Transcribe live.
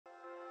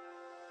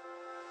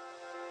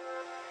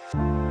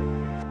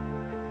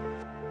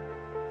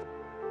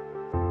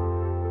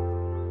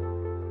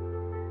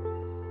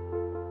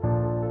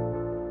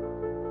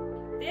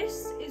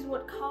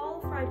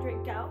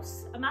Friedrich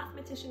Gauss, a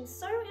mathematician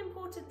so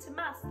important to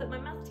maths that my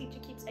math teacher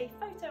keeps a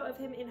photo of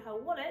him in her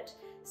wallet,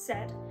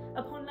 said,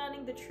 upon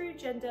learning the true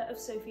gender of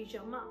Sophie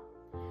Germain.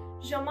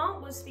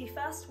 Germain was the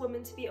first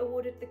woman to be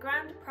awarded the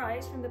grand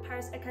prize from the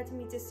Paris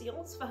Académie des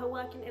Sciences for her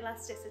work in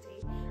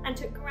elasticity, and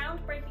took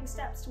groundbreaking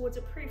steps towards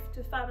a proof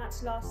to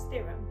Fermat's last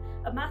theorem,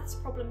 a maths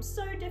problem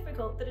so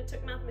difficult that it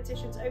took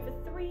mathematicians over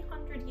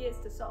 300 years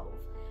to solve.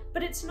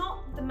 But it's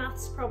not the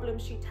maths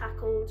problems she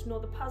tackled, nor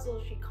the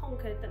puzzles she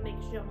conquered that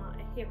makes Germain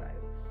a hero.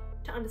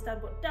 To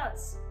understand what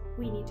does,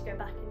 we need to go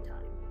back in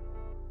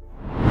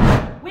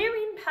time. We're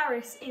in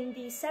Paris in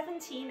the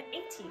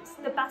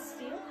 1780s. The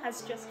Bastille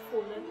has just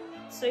fallen.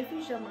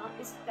 Sophie Germain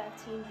is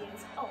 13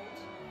 years old.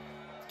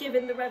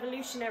 Given the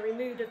revolutionary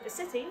mood of the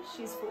city,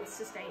 she's forced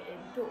to stay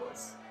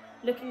indoors.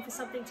 Looking for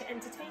something to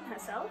entertain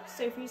herself,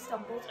 Sophie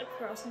stumbles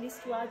across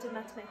l'Histoire de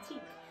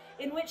Mathématiques,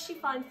 in which she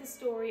finds the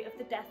story of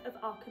the death of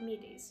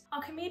Archimedes.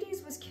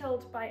 Archimedes was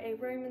killed by a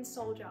Roman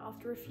soldier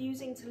after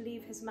refusing to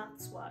leave his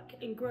maths work,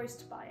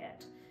 engrossed by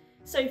it.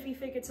 Sophie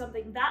figured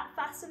something that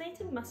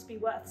fascinating must be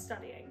worth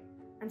studying.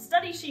 And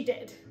study she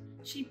did.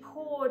 She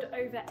pored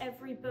over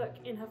every book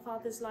in her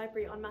father's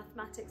library on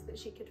mathematics that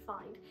she could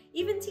find,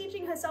 even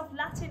teaching herself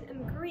Latin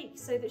and Greek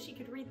so that she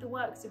could read the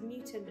works of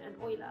Newton and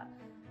Euler.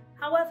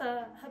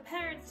 However, her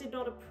parents did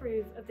not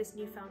approve of this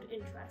newfound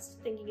interest,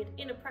 thinking it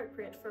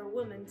inappropriate for a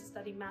woman to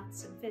study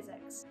maths and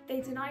physics.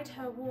 They denied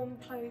her warm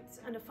clothes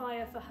and a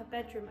fire for her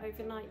bedroom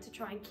overnight to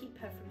try and keep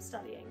her from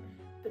studying,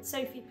 but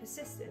Sophie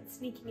persisted,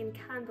 sneaking in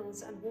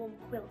candles and warm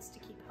quilts to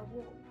keep her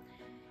warm.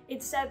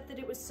 It's said that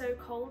it was so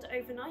cold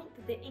overnight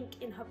that the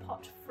ink in her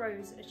pot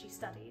froze as she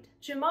studied.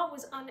 Germain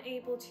was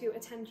unable to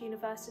attend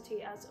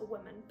university as a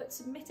woman, but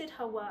submitted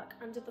her work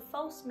under the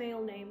false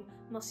male name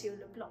Monsieur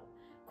Leblanc,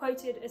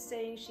 quoted as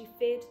saying she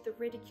feared the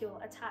ridicule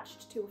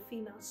attached to a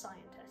female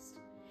scientist.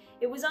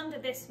 It was under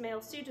this male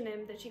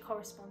pseudonym that she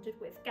corresponded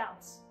with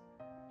Gauss.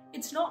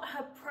 It's not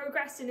her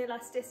progress in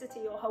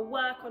elasticity or her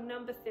work on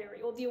number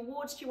theory or the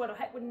awards she won or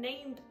were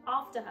named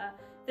after her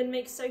that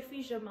makes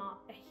Sophie Germain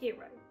a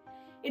hero.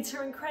 It's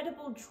her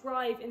incredible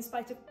drive in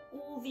spite of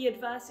all the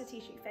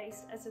adversity she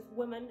faced as a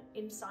woman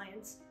in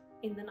science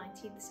in the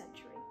 19th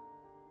century.